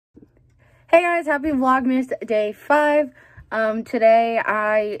Hey guys, happy Vlogmas day 5. Today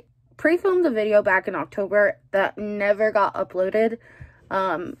I pre-filmed a video back in October that never got uploaded.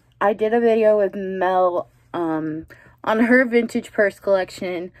 I did a video with Mel on her vintage purse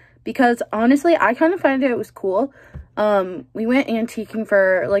collection because honestly I kind of found it was cool. We went antiquing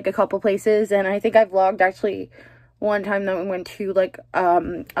for like a couple places, and I think I vlogged actually one time that we went to like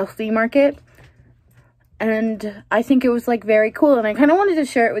a flea market. And I think it was like very cool, and I kind of wanted to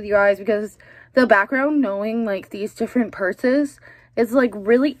share it with you guys because the background, knowing like these different purses, is like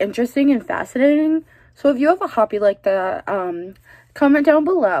really interesting and fascinating. So if you have a hobby like that, comment down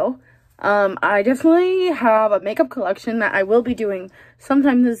below. I definitely have a makeup collection that I will be doing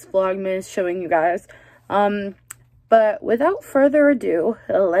sometime this Vlogmas, showing you guys. But without further ado,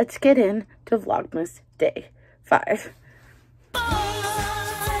 let's get into Vlogmas day 5.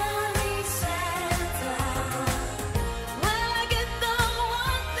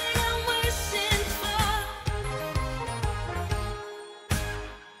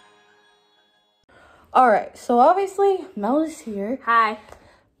 Alright, so obviously Mel is here. Hi.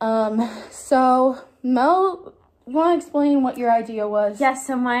 So Mel, you want to explain what your idea was? Yes,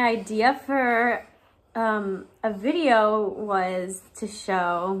 so my idea for a video was to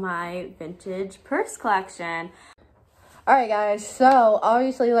show my vintage purse collection. Alright guys, so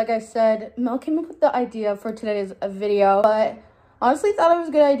obviously like I said, Mel came up with the idea for today's video, but honestly thought it was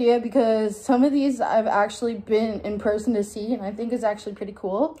a good idea because some of these I've actually been in person to see, and I think is actually pretty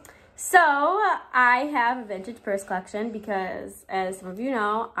cool. So I have a vintage purse collection because, as some of you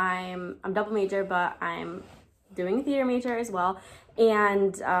know, I'm double major, but I'm doing a theater major as well.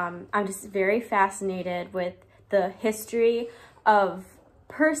 And I'm just very fascinated with the history of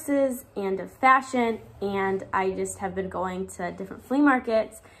purses and of fashion. And I just have been going to different flea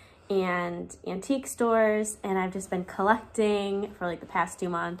markets and antique stores, and I've just been collecting for like the past 2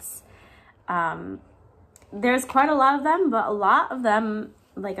 months. There's quite a lot of them, but a lot of them,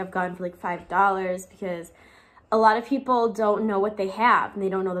 like, I've gone for like $5 because a lot of people don't know what they have and they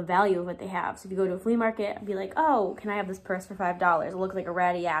don't know the value of what they have. So if you go to a flea market and be like, oh, can I have this purse for $5? It looks like a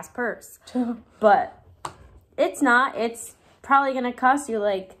ratty ass purse. But it's not. It's probably gonna cost you,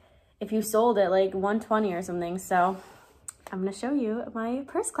 like, if you sold it, like $120 or something. So I'm gonna show you my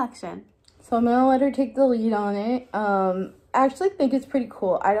purse collection. So I'm gonna let her take the lead on it. I actually think it's pretty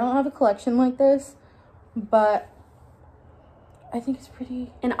cool. I don't have a collection like this, but I think it's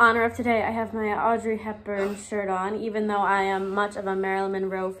pretty... In honor of today, I have my Audrey Hepburn shirt on, even though I am much of a Marilyn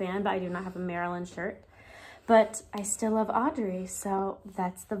Monroe fan, but I do not have a Marilyn shirt. But I still love Audrey, so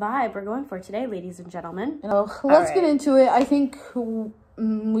that's the vibe we're going for today, ladies and gentlemen. Let's get into it. I think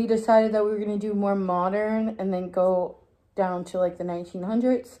we decided that we were going to do more modern and then go down to like the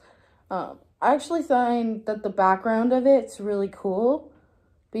 1900s. I actually find that the background of it's really cool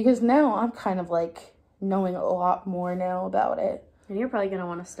because now I'm kind of like knowing a lot more now about it. And you're probably going to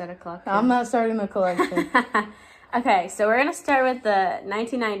want to start a collection. I'm not starting a collection. Okay, so we're going to start with the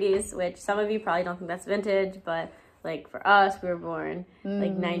 1990s, which some of you probably don't think that's vintage, but like for us, we were born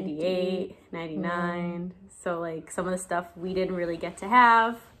like 98, 99. So like some of the stuff we didn't really get to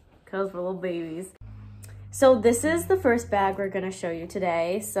have because we're little babies. So this is the first bag we're going to show you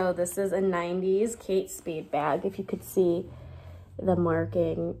today. So this is a 90s Kate Spade bag, if you could see the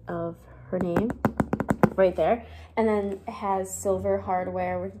marking of her name right there. And then it has silver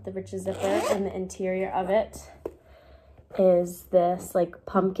hardware with the rich zipper, and the interior of it is this like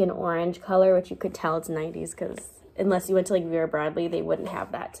pumpkin orange color, which you could tell it's 90s because unless you went to like Vera Bradley, they wouldn't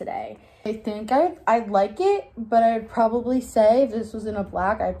have that today. I think I like it, but I'd probably say if this was in a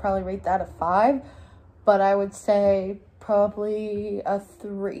black, I'd probably rate that a 5, but I would say probably a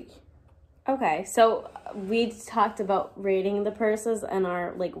 3. Okay, so we talked about rating the purses and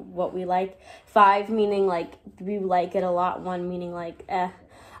our, like, what we like. 5 meaning, like, we like it a lot. 1 meaning, like, eh.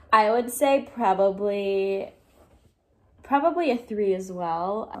 I would say probably a 3 as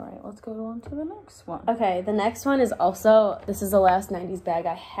well. All right, let's go on to the next one. Okay, the next one is also, this is the last 90s bag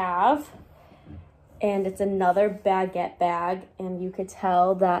I have. And it's another baguette bag. And you could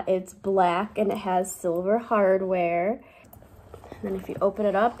tell that it's black and it has silver hardware. And then if you open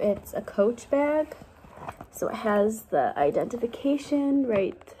it up, it's a Coach bag. So it has the identification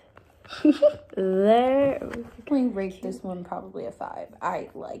right there. We rate this one probably a 5. I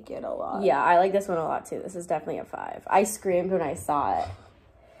like it a lot. Yeah, I like this one a lot too. This is definitely a 5. I screamed when I saw it.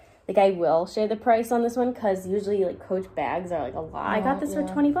 Like, I will share the price on this one because usually like Coach bags are like a lot. I got this for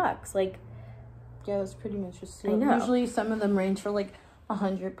 $20. Like, yeah, that's pretty much just. I know. Usually some of them range for like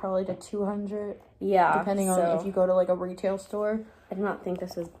 100, probably to 200. Yeah, depending on if you go to like a retail store. I do not think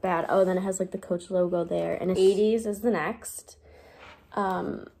this was bad. Oh, then it has like the Coach logo there, and 80s is the next.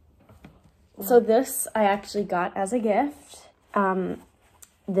 So this I actually got as a gift.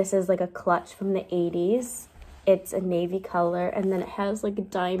 This is like a clutch from the 80s. It's a navy color, and then it has like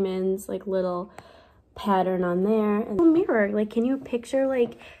diamonds, like little pattern on there, and a mirror. Like, can you picture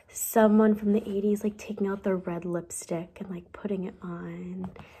like someone from the 80s like taking out their red lipstick and like putting it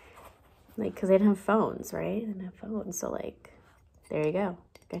on? Like, because they didn't have phones, right? They didn't have phones, so like, there you go.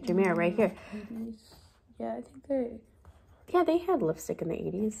 Got your mirror right here. Yeah, I think they had lipstick in the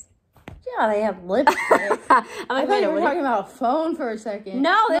 80s. Yeah, they have lipstick. I thought you were talking about a phone for a second.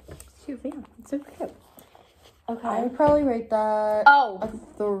 No, it's cute. Yeah, it's so cute. Okay. I would probably rate that a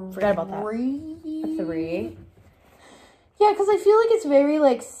forgot about that. 3. A 3. Yeah, because I feel like it's very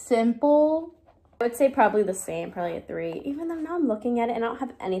like simple. I would say probably the same, probably a 3. Even though now I'm looking at it and I don't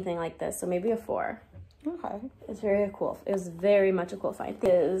have anything like this, so maybe a 4. Okay. It's very cool. It was very much a cool find. It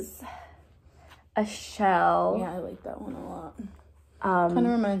is a shell. Yeah, I like that one a lot. Kind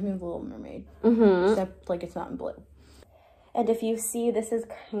of reminds me of Little Mermaid. Except like it's not in blue. And if you see, this is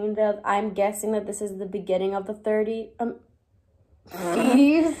kind of, I'm guessing that this is the beginning of the 80s.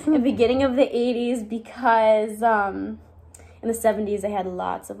 The beginning of the 80s, because in the 70s they had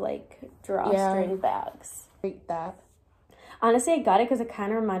lots of like drawstring bags. Rate that. Honestly, I got it because it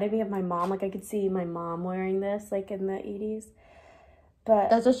kind of reminded me of my mom. Like, I could see my mom wearing this like in the 80s. But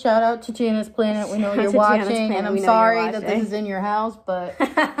that's a shout out to Janice Planet. We know you're watching, and I'm sorry that this is in your house, but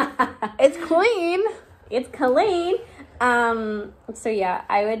it's clean. It's clean. So yeah,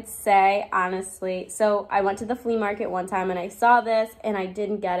 I would say, honestly, so I went to the flea market one time and I saw this and I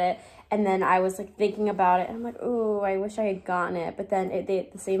didn't get it. And then I was like thinking about it and I'm like, ooh, I wish I had gotten it. But then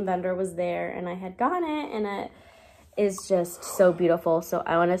the same vendor was there and I had gotten it, and it is just so beautiful. So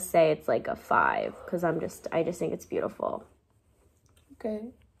I want to say it's like a 5 because I just think it's beautiful.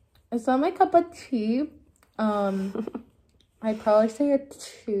 Okay. It's not my cup of tea. I'd probably say a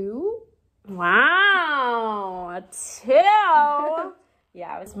 2. Wow, a 2.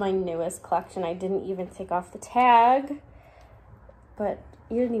 Yeah, it was my newest collection. I didn't even take off the tag, but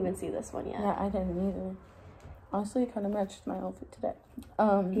you didn't even see this one yet. Yeah, I didn't either. Honestly, it kind of matches my outfit today.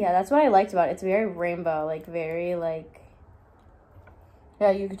 Yeah, that's what I liked about it. It's very rainbow, like very like. Yeah,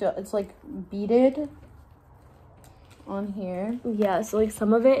 you could tell it's like beaded on here. Yeah, so like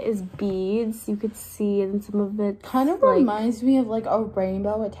some of it is beads, you could see, and some of it kind of like, reminds me of like a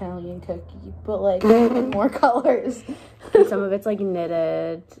rainbow Italian cookie, but like with more colors. Some of it's like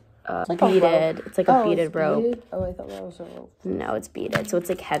knitted, like beaded. It's like a beaded rope. Beaded? Oh, I thought that was a rope. No, it's beaded, so it's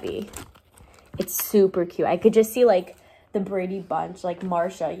like heavy. It's super cute. I could just see like the Brady Bunch, like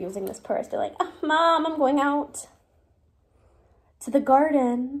Marsha using this purse. They're like, oh, Mom, I'm going out to the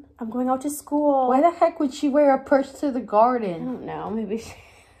garden. I'm going out to school. Why the heck would she wear a purse to the garden? I don't know. Maybe she...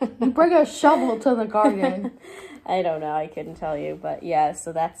 You bring a shovel to the garden. I don't know. I couldn't tell you. But yeah,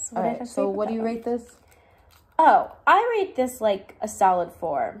 so that's what I have to say. So what do you rate this? Oh, I rate this like a solid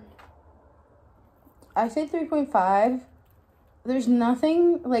 4. I say 3.5. There's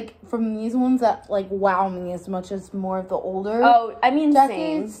nothing like from these ones that like wow me as much as more of the older. Oh, I mean,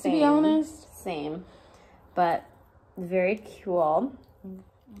 decades, same, to be honest. Same. But very cool.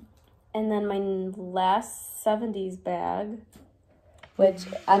 And then my last 70s bag, which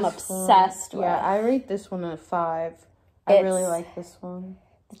I'm obsessed with. Yeah, I rate this one a 5. I really like this one.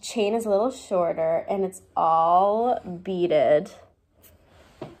 The chain is a little shorter and it's all beaded.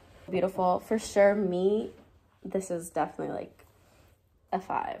 Beautiful. For sure, this is definitely like a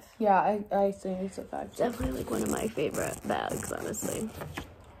 5. Yeah, I think it's a 5. Definitely like one of my favorite bags, honestly.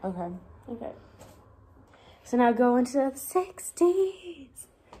 Okay. Okay. So now go into the 60s.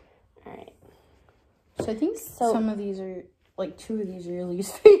 All right. So I think some of these are, like 2 of these are your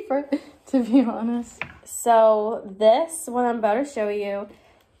least favorite, to be honest. So this one I'm about to show you,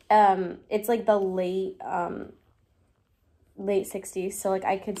 it's like the late 60s. So like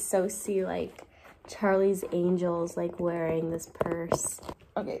I could so see like Charlie's Angels like wearing this purse.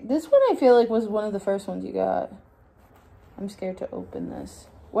 Okay, this one I feel like was one of the first ones you got. I'm scared to open this.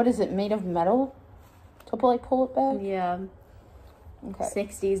 What is it, made of metal? To pull it back? Yeah. Okay.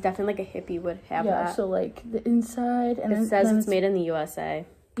 60s, definitely like a hippie would have that. Yeah, so like the inside, and it says it's made in the USA.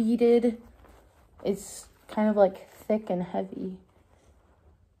 Beaded. It's kind of like thick and heavy.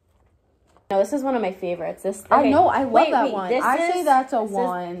 No, this is one of my favorites. This I know, I love that one. I say that's a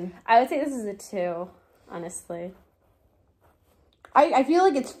 1. I would say this is a 2, honestly. I feel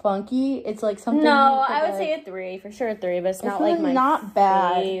like it's funky. It's like something. No, I would say a 3 for sure, a 3, but it's not like my not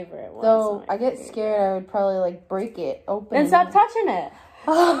bad. Favorite one. Though I get scared, I would probably like break it open. Then stop touching it.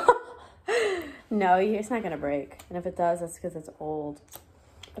 No, it's not gonna break, and if it does, that's because it's old.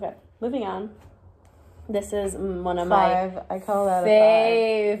 Okay, moving on. This is one of Five. my I call that a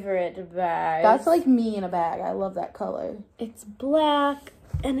favorite bags. That's like me in a bag. I love that color. It's black,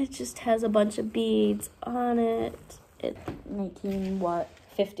 and it just has a bunch of beads on it. It 19 what?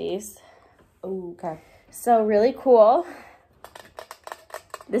 50s. Oh, okay. So really cool.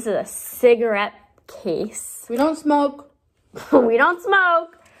 This is a cigarette case. We don't smoke. We don't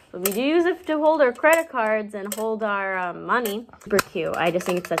smoke, but we do use it to hold our credit cards and hold our money. Super cute. I just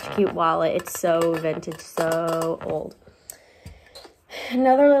think it's such a cute wallet. It's so vintage, so old.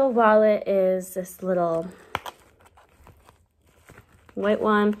 Another little wallet is this little white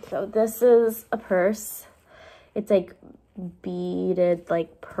one. So this is a purse. It's like beaded,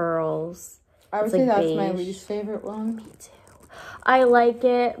 like pearls. I would say that's my least favorite one. Me too. I like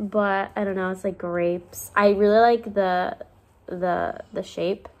it, but I don't know. It's like grapes. I really like the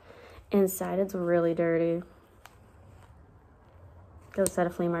shape. Inside, it's really dirty. Go inside a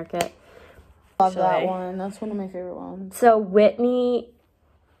flea market. Love that one. That's one of my favorite ones. So Whitney,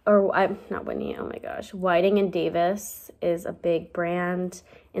 or I'm not Whitney. Oh my gosh, Whiting and Davis is a big brand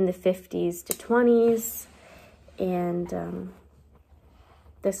in the 50s to 20s, and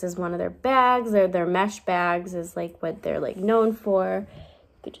this is one of their bags. Their mesh bags is like what they're like known for.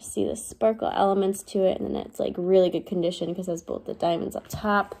 You could just see the sparkle elements to it, and then it's like really good condition because it has both the diamonds up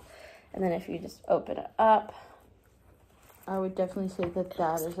top, and then if you just open it up, I would definitely say that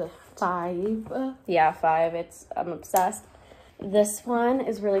that is a 5. Yeah, 5. I'm obsessed. This one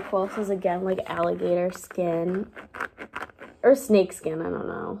is really cool. This is again like alligator skin or snake skin. I don't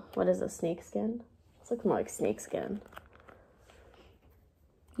know. What is a snake skin? It's looking more like snake skin.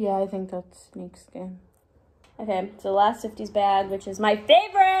 Yeah, I think that's snake skin. Okay, so the last 50s bag, which is my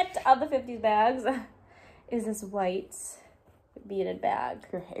favorite of the 50s bags, is this white beaded bag.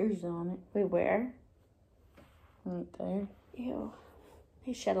 Your hair's on it. Wait, where? Right there. Ew.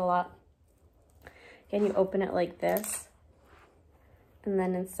 They shed a lot. Can you open it like this? And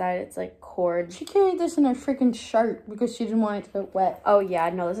then inside it's like cord. She carried this in her freaking shirt because she didn't want it to get wet. Oh yeah,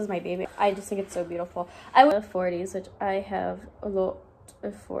 no, this is my baby. I just think it's so beautiful. I love 40s, which I have a lot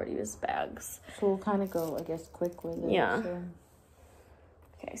of 40s bags. So we'll kind of go, I guess, quick with it. Yeah. So.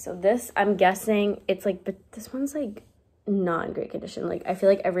 Okay, so this, I'm guessing it's like, but this one's like not in great condition. Like I feel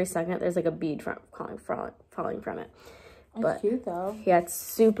like every second there's like a bead falling from it. That's cute though. Yeah, it's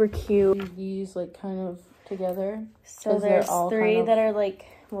super cute. These like kind of together. So there's 3 that are like,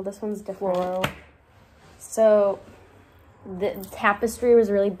 well, this one's different. Floral. So the tapestry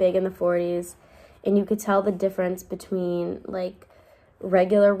was really big in the 40s, and you could tell the difference between like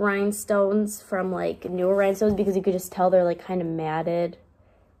regular rhinestones from like newer rhinestones because you could just tell they're like kind of matted.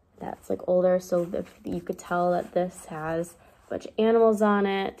 That's like older, so you could tell that this has a bunch of animals on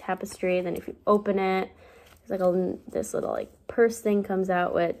it, tapestry. Then if you open it, there's like this little like purse thing comes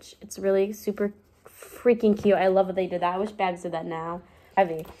out, which it's really super freaking cute. I love that they did that. I wish bags did that now.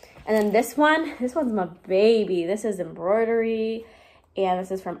 Heavy. And then this one's my baby. This is embroidery, and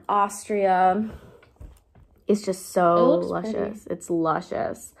this is from Austria. It's just so luscious. Pretty. It's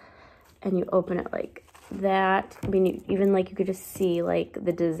luscious. And you open it like that. I mean, even like you could just see like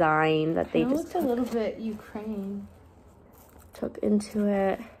the design that they just took a little bit Ukraine. Took into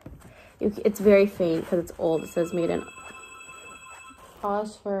it. It's very faint because it's old. It says made in.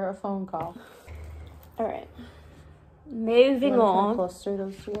 Pause for a phone call. All right. Moving on. Cluster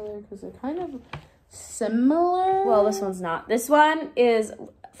those together because they're kind of similar. Well, this one's not. This one is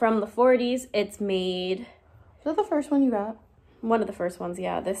from the 40s. It's made. Is that the first one you got? One of the first ones,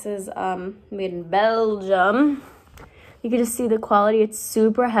 yeah. This is made in Belgium. You can just see the quality. It's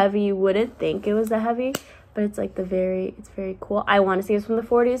super heavy. You wouldn't think it was that heavy, but it's like it's very cool. I want to say it's from the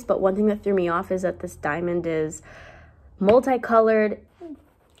 40s, but one thing that threw me off is that this diamond is multicolored.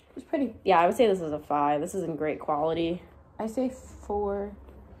 It's pretty. Yeah, I would say this is a 5. This is in great quality. I say 4.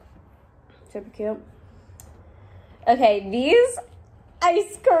 Super cute. Okay, these I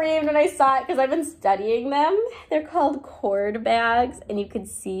screamed when I saw it because I've been studying them. They're called cord bags, and you could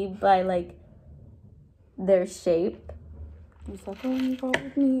see by like their shape. Is that the one you brought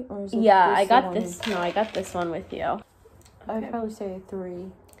with me, or is it? Yeah, I got this. No, I got this one with you. Okay. I'd probably say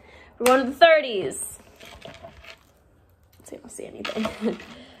 3. We're going to the 30s. Let's see if I see anything.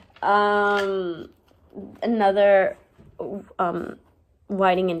 Another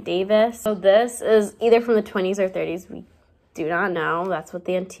Whiting and Davis. So this is either from the 20s or 30s. We do not know. That's what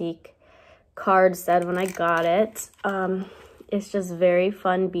the antique card said when I got it. It's just very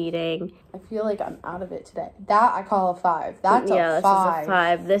fun beading. I feel like I'm out of it today. That I call a 5. That's yeah, a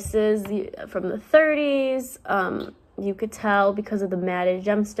 5. This is from the 30s. You could tell because of the matted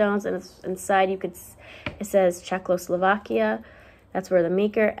gemstones, and it's inside it says Czechoslovakia. That's where the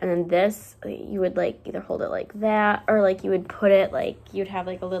maker, and then this, you would like either hold it like that, or like you would put it like, you'd have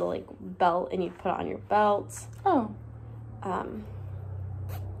like a little like belt and you'd put it on your belt. Oh.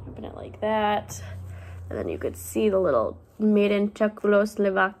 Open it like that. And then you could see the little made in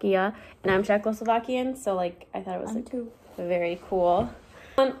Czechoslovakia. And I'm Czechoslovakian, so like I thought it was like very cool.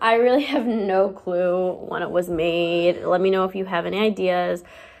 I really have no clue when it was made. Let me know if you have any ideas.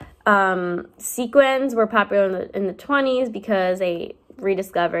 Sequins were popular in the 20s because they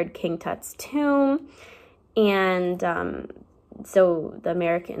rediscovered King Tut's tomb, and so the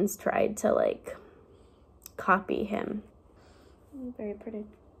Americans tried to like copy him. Very pretty.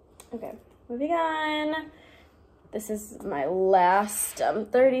 Okay, moving on. This is my last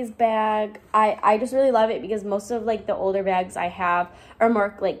 30s bag. I just really love it because most of like the older bags I have are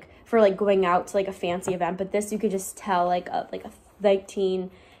more like for like going out to like a fancy event, but this you could just tell like a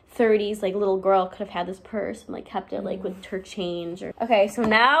 1930s like little girl could have had this purse and like kept it like with her change. Okay, so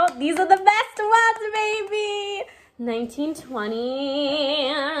now these are the best ones, baby.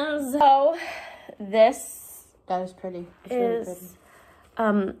 1920s. So this that is pretty. It's is really pretty.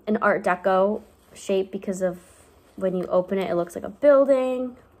 An art deco shape because of when you open it, it looks like a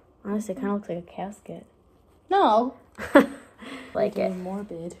building. Honestly, it kind of looks like a casket. No. Like Everyday it.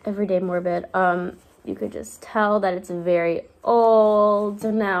 morbid. Everyday morbid. You could just tell that it's very old.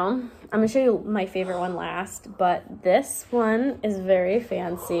 So now, I'm going to show you my favorite one last, but this one is very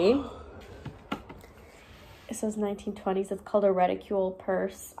fancy. It says 1920s. It's called a reticule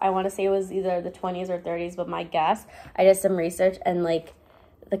purse. I want to say it was either the 20s or 30s, but my guess, I did some research, and like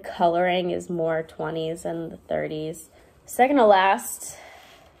the coloring is more 20s than the 30s. Second to last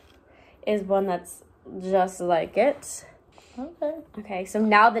is one that's just like it. Okay, so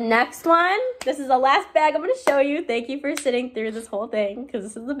now the next one. This is the last bag I'm going to show you. Thank you for sitting through this whole thing because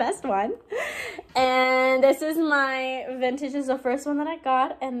this is the best one. And this is my vintage. This is the first one that I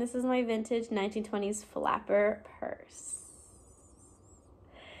got. And this is my vintage 1920s flapper purse.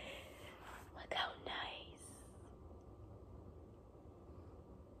 Look how nice.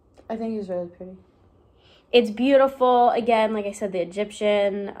 I think it's really pretty. It's beautiful. Again, like I said, the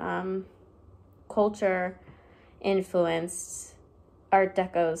Egyptian culture influenced Art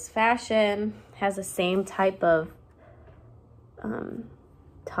Deco's fashion. Has the same type of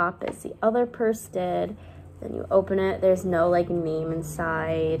top as the other purse did. Then you open it, there's no like name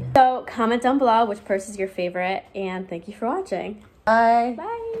inside. So comment down below which purse is your favorite, and thank you for watching. Bye.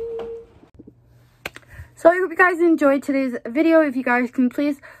 Bye. So I hope you guys enjoyed today's video. If you guys can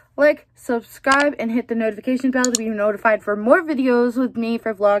please like, subscribe, and hit the notification bell to be notified for more videos with me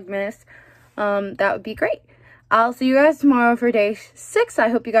for Vlogmas. That would be great. I'll see you guys tomorrow for day 6. I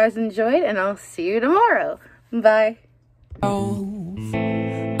hope you guys enjoyed, and I'll see you tomorrow. Bye. Oh,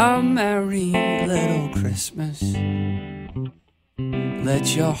 a merry little Christmas.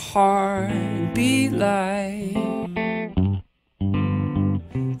 Let your heart be light.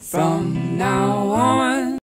 From now